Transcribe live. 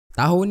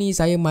Tahun ni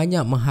saya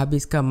banyak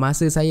menghabiskan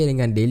masa saya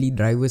dengan daily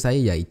driver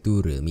saya iaitu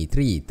REALME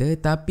 3.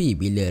 Tetapi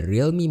bila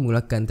REALME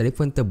mulakan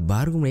telefon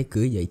terbaru mereka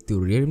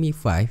iaitu REALME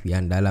 5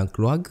 yang dalam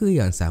keluarga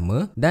yang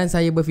sama, dan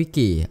saya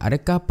berfikir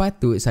adakah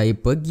patut saya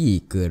pergi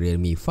ke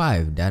REALME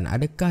 5 dan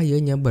adakah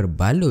ianya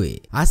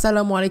berbaloi.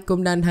 Assalamualaikum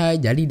dan hai.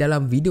 Jadi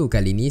dalam video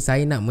kali ni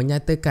saya nak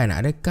menyatakan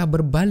adakah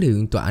berbaloi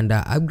untuk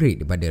anda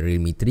upgrade daripada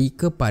REALME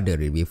 3 kepada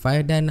REALME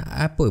 5 dan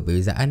apa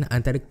perbezaan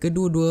antara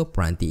kedua-dua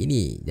peranti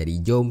ini.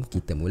 Jadi jom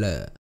kita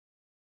mula.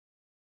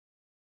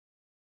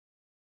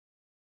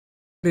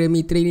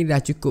 REALME 3 ni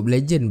dah cukup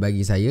legend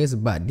bagi saya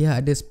sebab dia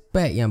ada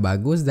spek yang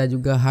bagus dan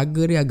juga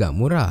harga dia agak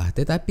murah.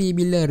 Tetapi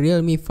bila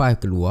REALME 5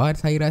 keluar,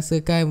 saya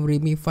rasakan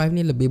REALME 5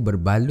 ni lebih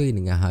berbaloi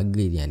dengan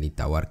harga yang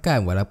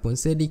ditawarkan walaupun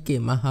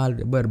sedikit mahal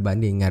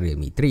berbanding dengan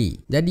REALME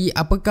 3. Jadi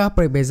apakah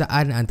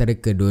perbezaan antara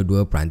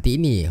kedua-dua peranti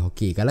ini?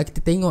 Okey, kalau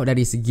kita tengok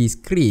dari segi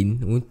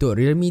skrin,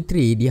 untuk REALME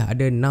 3 dia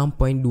ada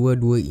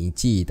 6.22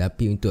 inci,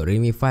 tapi untuk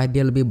REALME 5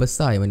 dia lebih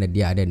besar yang mana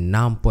dia ada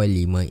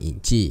 6.5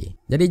 inci.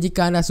 Jadi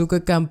jika anda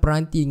sukakan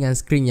peranti dengan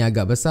skrin yang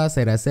agak besar,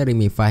 saya rasa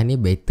REALME 5 ni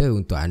better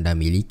untuk anda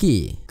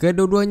miliki.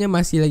 Kedua-duanya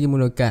masih lagi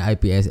menggunakan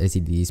IPS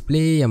LCD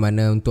display yang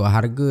mana untuk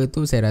harga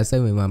tu saya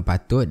rasa memang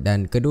patut,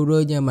 dan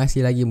kedua-duanya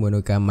masih lagi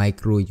menggunakan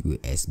micro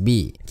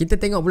USB. Kita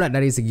tengok pula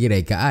dari segi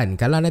rekaan.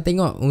 Kalau anda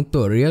tengok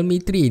untuk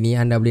REALME 3 ni,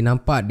 anda boleh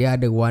nampak dia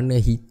ada warna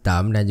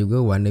hitam dan juga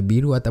warna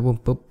biru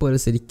ataupun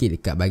purple sedikit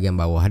dekat bahagian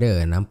bawah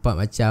dia. Nampak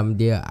macam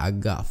dia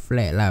agak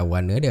flat lah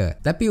warna dia.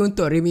 Tapi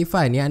untuk REALME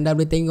 5 ni anda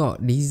boleh tengok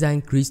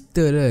design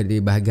kristal di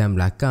bahagian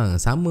belakang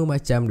sama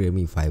macam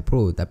REALME 5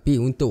 Pro, tapi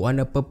untuk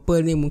warna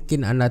purple ni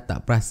mungkin anda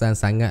tak perasan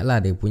sangat lah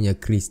dia punya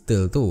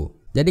kristal tu.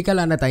 Jadi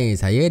kalau anda tanya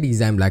saya,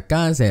 design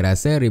belakang saya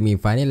rasa REALME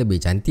 5 ni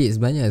lebih cantik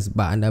sebenarnya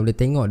sebab anda boleh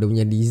tengok dia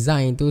punya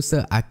design tu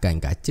seakan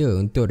kaca.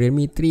 Untuk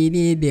REALME 3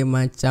 ni dia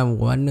macam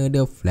warna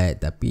dia flat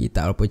tapi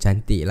tak berapa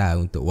cantik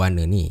lah untuk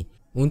warna ni.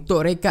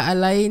 Untuk rekaan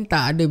lain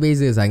tak ada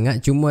beza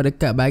sangat, cuma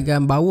dekat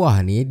bahagian bawah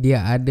ni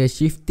dia ada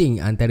shifting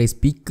antara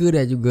speaker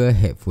dan juga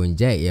headphone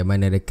jack, yang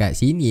mana dekat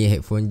sini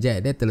headphone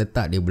jack dia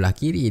terletak di belah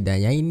kiri dan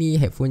yang ini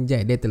headphone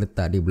jack dia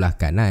terletak di belah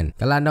kanan.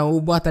 Kalau anda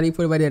ubah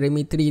telefon daripada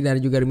REALME 3 dan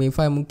juga REALME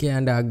 5 mungkin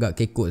anda agak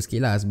kekok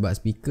sikit lah sebab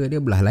speaker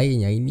dia belah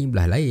lain, yang ini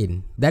belah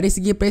lain. Dari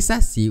segi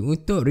prestasi,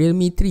 untuk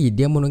REALME 3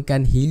 dia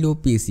menggunakan Helio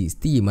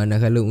P60,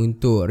 manakala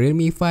untuk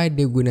REALME 5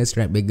 dia guna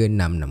Snapdragon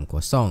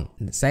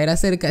 660. Saya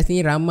rasa dekat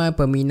sini ramai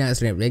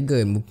peminat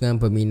Snapdragon, bukan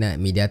peminat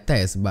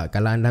MediaTek, sebab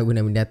kalau anda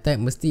guna MediaTek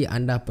mesti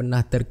anda pernah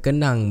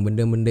terkenang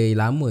benda-benda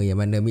lama yang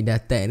mana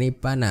MediaTek ni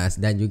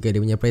panas dan juga dia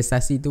punya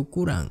prestasi tu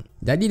kurang.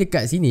 Jadi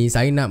dekat sini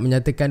saya nak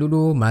menyatakan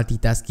dulu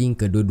multitasking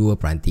kedua-dua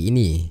peranti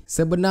ini.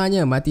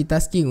 Sebenarnya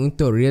multitasking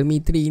untuk REALME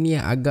 3 ni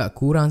agak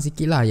kurang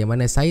sikit lah, yang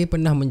mana saya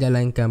pernah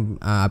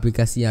menjalankan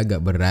aplikasi yang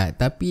agak berat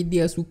tapi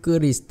dia suka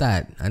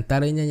restart.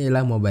 Antaranya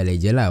ialah Mobile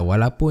Legends lah,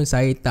 walaupun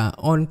saya tak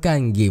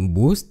onkan game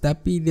boost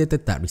tapi dia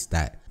tetap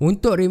restart.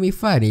 Untuk REALME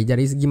 5 ni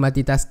dari segi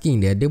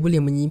multitasking dia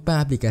boleh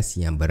menyimpan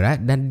aplikasi yang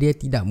berat dan dia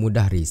tidak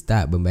mudah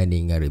restart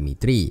berbanding dengan REALME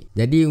 3.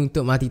 Jadi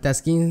untuk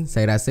multitasking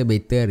saya rasa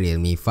better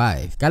REALME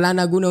 5. Kalau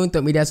anda guna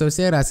untuk media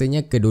sosial,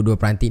 rasanya kedua-dua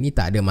peranti ni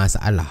tak ada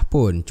masalah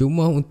pun.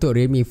 Cuma untuk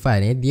REALME 5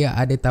 ni dia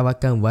ada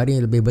tawarkan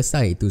varian lebih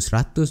besar iaitu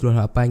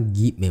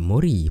 128GB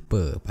memori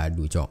per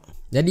padu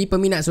cok. Jadi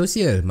peminat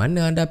sosial,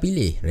 mana anda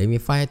pilih?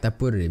 REALME 5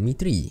 ataupun REALME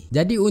 3?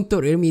 Jadi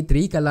untuk REALME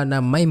 3, kalau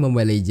anda main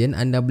Mobile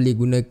Legends, anda boleh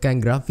gunakan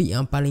grafik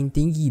yang paling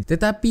tinggi.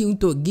 Tetapi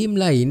untuk game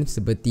lain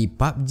seperti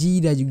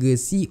PUBG dan juga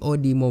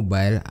COD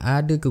Mobile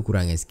ada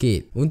kekurangan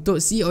sikit. Untuk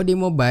COD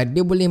Mobile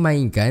dia boleh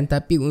mainkan,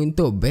 tapi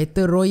untuk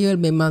Battle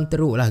Royale memang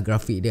teruk lah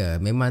grafik dia.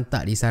 Memang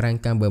tak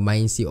disarankan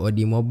bermain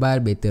COD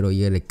Mobile Battle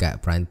Royale dekat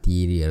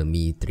peranti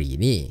REALME 3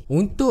 ni.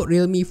 Untuk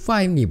REALME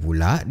 5 ni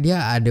pula,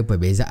 dia ada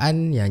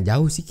perbezaan yang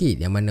jauh sikit,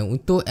 yang mana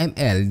untuk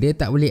ML dia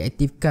tak boleh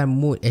aktifkan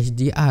mode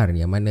HDR,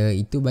 yang mana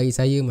itu bagi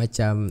saya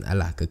macam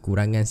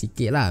kekurangan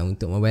sikit lah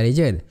untuk Mobile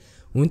Legends.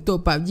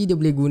 Untuk PUBG dia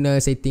boleh guna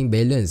setting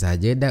balance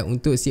saja, dan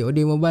untuk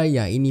COD Mobile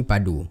yang ini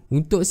padu.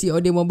 Untuk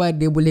COD Mobile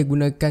dia boleh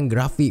gunakan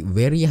grafik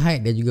very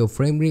high dan juga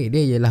frame rate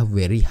dia ialah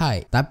very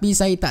high. Tapi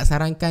saya tak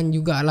sarankan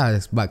jugalah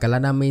sebab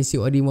kalau anda main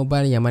COD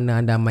Mobile yang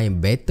mana anda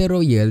main Battle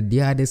Royale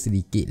dia ada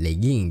sedikit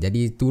lagging.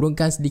 Jadi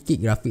turunkan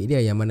sedikit grafik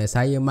dia, yang mana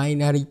saya main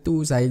hari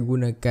tu saya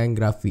gunakan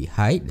grafik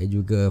high dan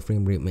juga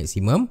frame rate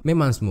maksimum,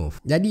 memang smooth.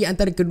 Jadi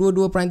antara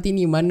kedua-dua peranti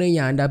ni mana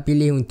yang anda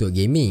pilih untuk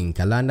gaming?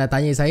 Kalau anda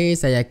tanya saya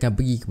akan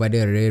pergi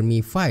kepada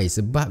REALME 5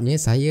 sebabnya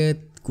saya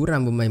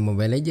kurang bermain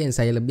Mobile Legends,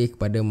 saya lebih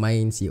kepada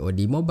main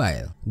COD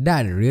Mobile.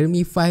 Dan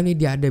REALME 5 ni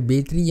dia ada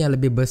bateri yang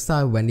lebih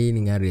besar berbanding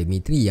dengan REALME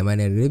 3, yang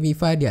mana REALME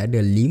 5 dia ada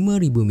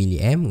 5000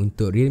 mAh,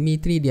 untuk REALME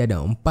 3 dia ada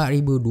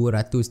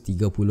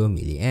 4230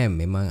 mAh.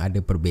 Memang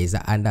ada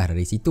perbezaan dah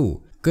dari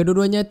situ.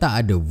 Kedua-duanya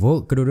tak ada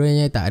VOOC,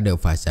 kedua-duanya tak ada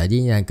fast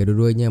charging dan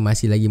kedua-duanya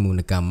masih lagi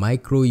menggunakan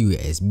micro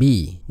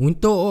USB.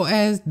 Untuk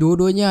OS,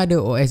 dua-duanya ada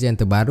OS yang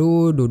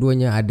terbaru,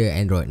 dua-duanya ada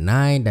Android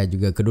 9 dan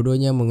juga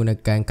kedua-duanya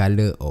menggunakan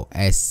color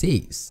OS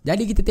 6.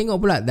 Jadi kita tengok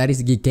pula dari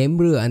segi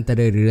kamera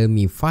antara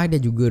REALME 5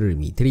 dan juga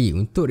REALME 3.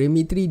 Untuk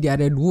REALME 3 dia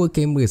ada dua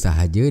kamera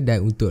sahaja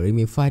dan untuk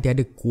REALME 5 dia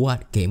ada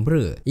quad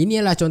kamera.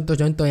 Ini adalah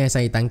contoh-contoh yang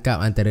saya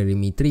tangkap antara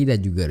REALME 3 dan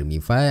juga REALME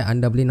 5.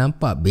 Anda boleh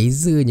nampak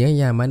bezanya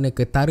yang mana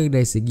ketara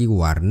dari segi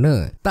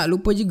warna. Tak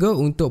lupa juga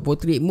untuk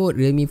portrait mode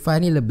REALME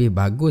 5 ni lebih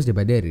bagus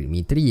daripada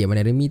REALME 3. Yang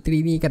mana REALME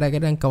 3 ni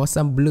kadang-kadang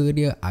kawasan blur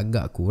dia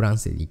agak kurang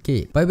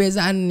sedikit.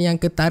 Perbezaan yang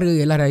ketara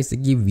ialah dari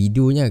segi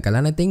videonya. Kalau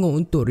anda tengok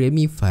untuk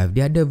REALME 5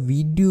 dia ada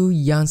video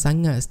yang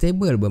sangat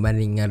stable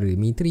berbanding dengan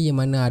REALME 3 yang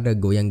mana ada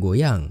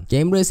goyang-goyang.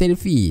 Kamera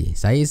selfie,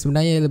 saya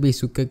sebenarnya lebih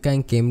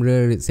sukakan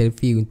kamera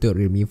selfie untuk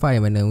REALME 5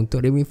 yang mana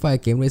untuk REALME 5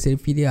 kamera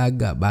selfie dia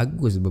agak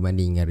bagus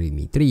berbanding dengan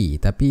REALME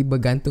 3. Tapi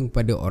bergantung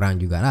pada orang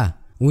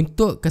jugalah.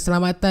 Untuk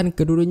keselamatan,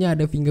 kedua-duanya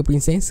ada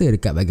fingerprint sensor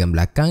dekat bahagian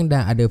belakang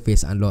dan ada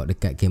face unlock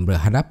dekat kamera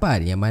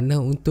hadapan yang mana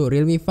untuk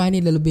REALME 5 ni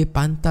dia lebih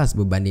pantas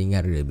berbanding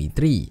dengan REALME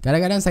 3.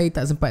 Kadang-kadang saya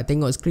tak sempat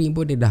tengok skrin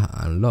pun dia dah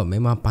unlock,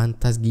 memang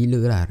pantas gila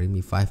lah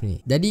REALME 5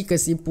 ni. Jadi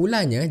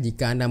kesimpulannya,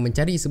 jika anda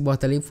mencari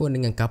sebuah telefon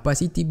dengan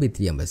kapasiti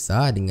bateri yang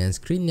besar, dengan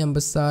skrin yang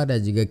besar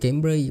dan juga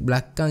kamera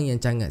belakang yang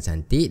sangat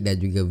cantik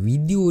dan juga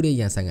video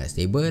dia yang sangat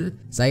stable,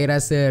 saya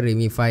rasa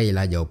REALME 5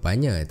 ialah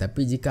jawapannya.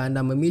 Tapi jika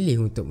anda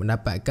memilih untuk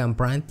mendapatkan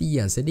peranti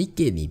yang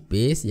sedikit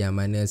nipis, yang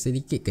mana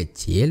sedikit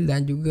kecil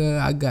dan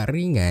juga agak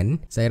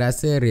ringan, saya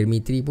rasa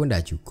REALME 3 pun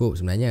dah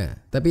cukup sebenarnya.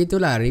 Tapi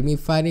itulah, REALME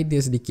 5 ni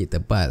dia sedikit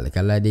tebal.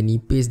 Kalau dia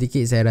nipis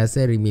sedikit, saya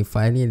rasa REALME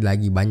 5 ni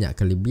lagi banyak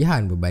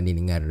kelebihan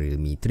berbanding dengan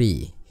REALME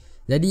 3.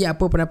 Jadi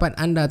apa pendapat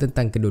anda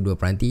tentang kedua-dua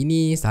peranti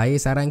ini? Saya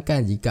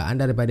sarankan jika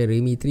anda daripada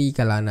REALME 3,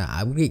 kalau anda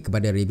upgrade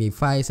kepada REALME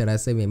 5, saya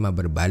rasa memang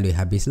berbaloi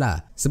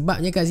habislah.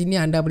 Sebabnya kat sini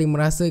anda boleh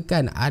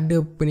merasakan ada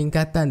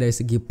peningkatan dari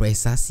segi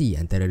prestasi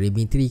antara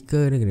REALME 3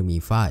 ke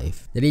REALME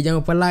 5. Jadi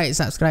jangan lupa like,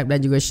 subscribe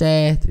dan juga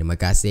share. Terima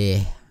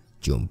kasih.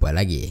 Jumpa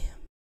lagi.